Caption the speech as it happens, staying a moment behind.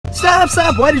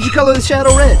Stop! Why did you color the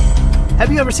shadow red?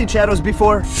 Have you ever seen shadows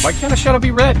before? Why can't a shadow be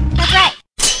red? That's right.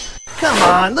 Come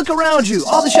on, look around you.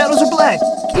 All the shadows are black.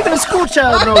 Even a school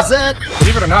child knows that.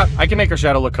 Believe it or not, I can make our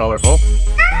shadow look colorful.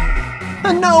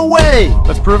 No way!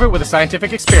 Let's prove it with a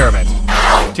scientific experiment.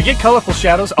 To get colorful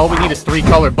shadows, all we need is 3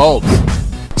 colored bulbs.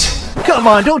 Come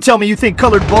on, don't tell me you think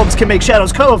colored bulbs can make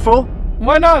shadows colorful.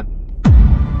 Why not?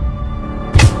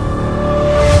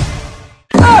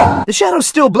 The shadow's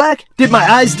still black? Did my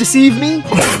eyes deceive me?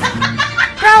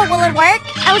 Bro, will it work?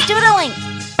 I was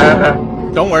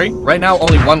doodling. Don't worry, right now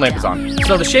only 1 lamp is on.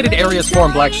 So the shaded areas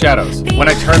form black shadows. When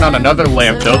I turn on another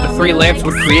lamp though, the 3 lamps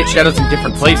would create shadows in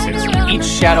different places. Each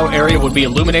shadow area would be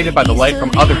illuminated by the light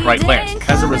from other bright lamps.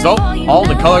 As a result, all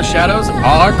the color shadows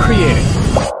are created.